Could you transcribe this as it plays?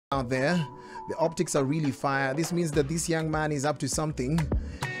out there. The optics are really fire. This means that this young man is up to something.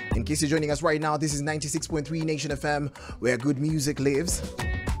 In case you're joining us right now, this is 96.3 Nation FM, where good music lives.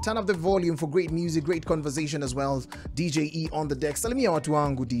 Turn up the volume for great music, great conversation as well. DJ E on the deck. Salimia watu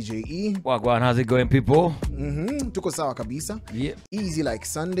wangu, DJ E. Wagwan, how's it going, people? Tuko sawa kabisa. Yep. Easy like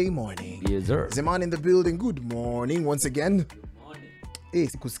Sunday morning. Yes, sir. Zeman in the building. Good morning once again. Good morning.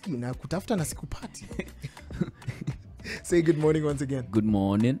 Sikusikii na kutafuta na sikupati. Say good morning once again. Good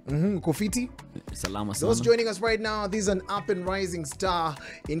morning. Kofiti. Salama Those sana. joining us right now, this is an up and rising star.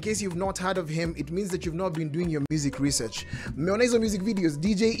 In case you've not heard of him, it means that you've not been doing your music research. Mmeona hizo music videos.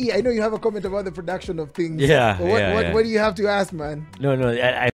 DJ E, I know you have a comment about the production of things. Yeah, What do you have to ask, man? No,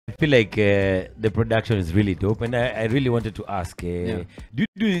 I feel like the production is really dope, and I really wanted to ask, do you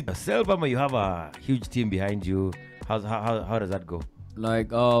do it yourself, or you have a huge team behind you? How does that go? Like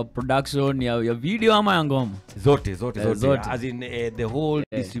production your video ama ya ngoma Zote. Zote. As in the whole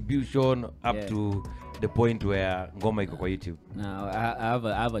distribution up to the point where ngoma iko kwa YouTube. now I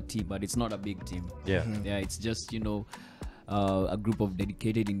have a team, but it's not a big team. Yeah. It's just a group of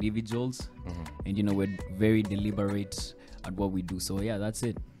dedicated individuals, and we're very deliberate at what we do. So yeah, that's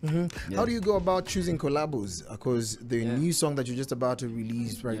it. How do you go about choosing collabos? Because the new song that you're just about to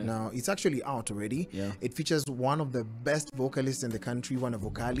release right now, it's actually out already. It features one of the best vocalists in the country, one of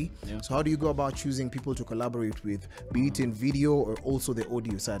Vocali. So how do you go about choosing people to collaborate with, be it in video or also the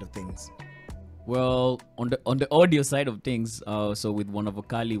audio side of things? Well, on the audio side of things, so with one of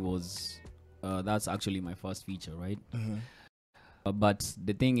Vocali was that's actually my first feature, right? But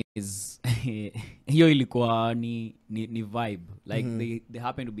the thing is, hiyo ilikuwa ni vibe. Like they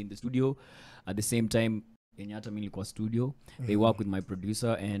happen to be in the studio at the same time. Enyata mimi nilikuwa studio. They work with my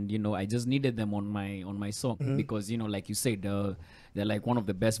producer, and I just needed them on my song because like you said, they're like one of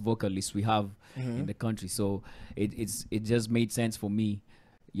the best vocalists we have in the country. So it just made sense for me,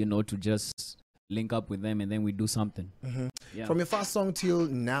 to just link up with them and then we do something. From your first song till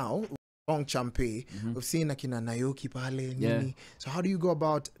now, song Champe, we've seen akina Nayoki pale nini. So how do you go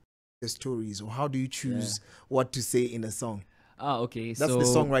about the stories, or how do you choose what to say in a song? Okay. That's the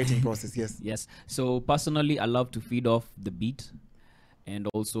songwriting process, yes. Yes. So personally, I love to feed off the beat and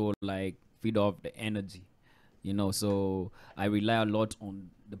also like feed off the energy, so I rely a lot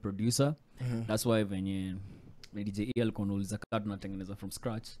on the producer. That's why when DJ alikuwa anauliza kama tunatengeneza from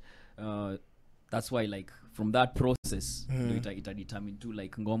scratch, that's why like from that process ita determine to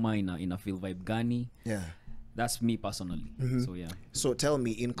like ngoma in a feel vibe gani. That's me personally. So tell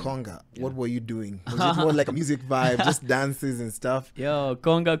me, in Conga, what were you doing? Was it more like a music vibe, just dances and stuff?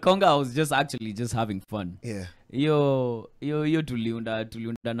 Conga I was just having fun. Yo tuliunda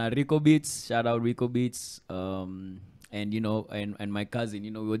na Rico Beats, shout out Rico Beats, and and my cousin,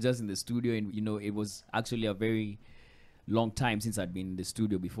 we were just in the studio, and it was actually a very long time since I'd been in the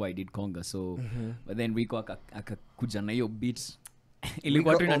studio before I did Conga. So but then Rico akakuja na hiyo beat.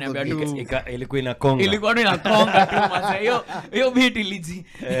 Ilikuwa tu inaniambia Ilikuwa ina konga tu masa. Hiyo beat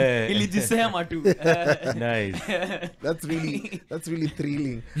ilijisema tu. Nice. That's really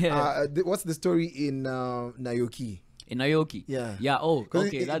thrilling. What's the story in Nayoki? In Nayoki? Yeah. Oh,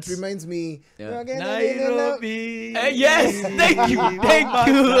 okay. It reminds me. Nairobi. Yes. Thank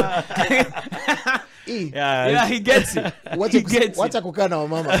you. Yeah, he gets it. Wacha kukaa na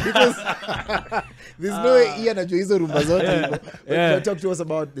mama, because there's no way he anajua hizo rumba zote. Talk to us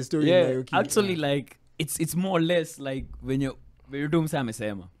about the story in Nayoki. Actually, like it's more or less like when you do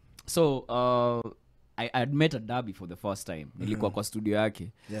amesema. So I had met Adabi for the first time. Nilikuwa kwa studio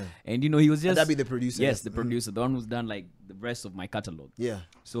yake. And he was just Adabi the producer. Yes, the producer, the one who's done like the rest of my catalog.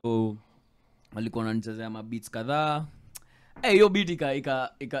 So alikuwa ananichezea mabeats kadhaa. Hiyo beat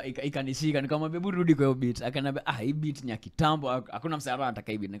ikanishika, nikamwambia hebu rudi kwa hiyo beat. Akaniambia hii beat ni ya kitambo, hakuna msara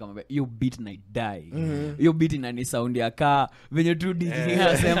anataka hii beat. Nikamwambia hiyo beat na die. Hiyo beat inani sound ya kaa venye tu DJ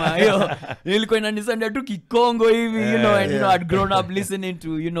anasema hiyo ilikuwa inani sound tu kikongo hivi, and I'd grown up listening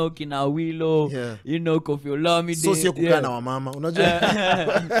to kina Willow, Koffi Olomide. So sio kukaa na wamama, unajua.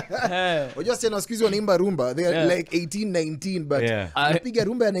 Unajua sasa siku hizi wanaimba rumba, they are like 18 19, but napiga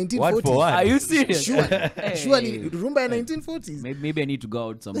rumba ya 1940s. Are you serious? Sure, rumba ya 1940s. Maybe I need to go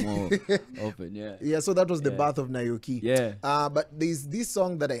out some more often. So that was the birth of Nayoki. But there's this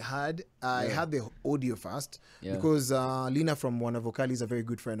song that I had the audio first because Lina from One of Vocali is a very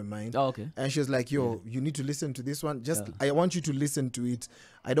good friend of mine. And she was like, yo, you need to listen to this one. I want you to listen to it.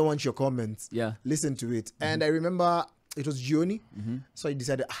 I don't want your comments. Listen to it. And I remember it was Gioni. So I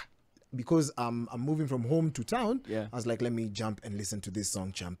decided, because I'm moving from home to town, I was like, let me jump and listen to this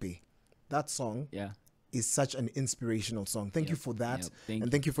song, Champe. That song is such an inspirational song. Thank you for that.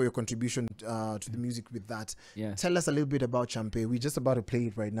 Thank you for your contribution to the music with that. Tell us a little bit about Champe. We're just about to play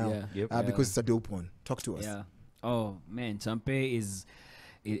it right now because it's a dope one. Talk to us. Oh man, Champe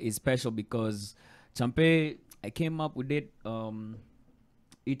is special because Champe, I came up with it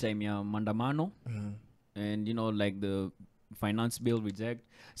time ya Mandamano and you know like the finance bill reject.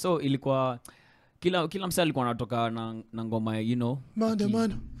 So ilikuwa kila msa alikuwa anatoka na ngoma, you know,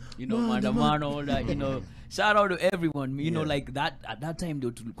 Mandamano, you know, Mandamano, all that, you know. Shout out to everyone, you know, like that at that time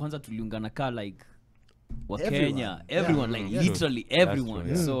kwanza tuliungana ka like Kenya, everyone, like literally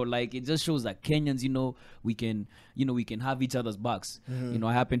everyone. So like it just shows that Kenyans, you know, we can have each other's backs. You know,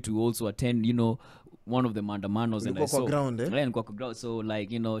 I happened to also attend, you know, one of the Mandamanos and I saw ground, so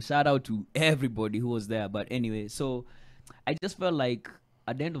like, you know, shout out to everybody who was there. But anyway, so I just felt like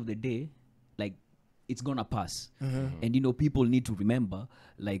at the end of the day, like it's gonna pass, and you know, people need to remember,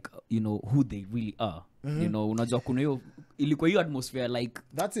 like, you know, who they really are. You know, unajua kuna hiyo atmosphere, like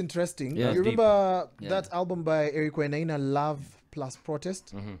that's interesting. You remember that album by Eric Wainaina, Love Plus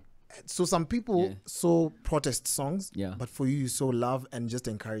Protest? So some people saw protest songs, but for you saw love and just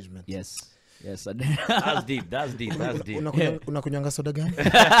encouragement. Yes. That's deep. Unakunywanga soda gani?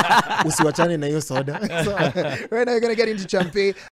 Usiwachane na hiyo soda. So right now you're gonna get into Champe.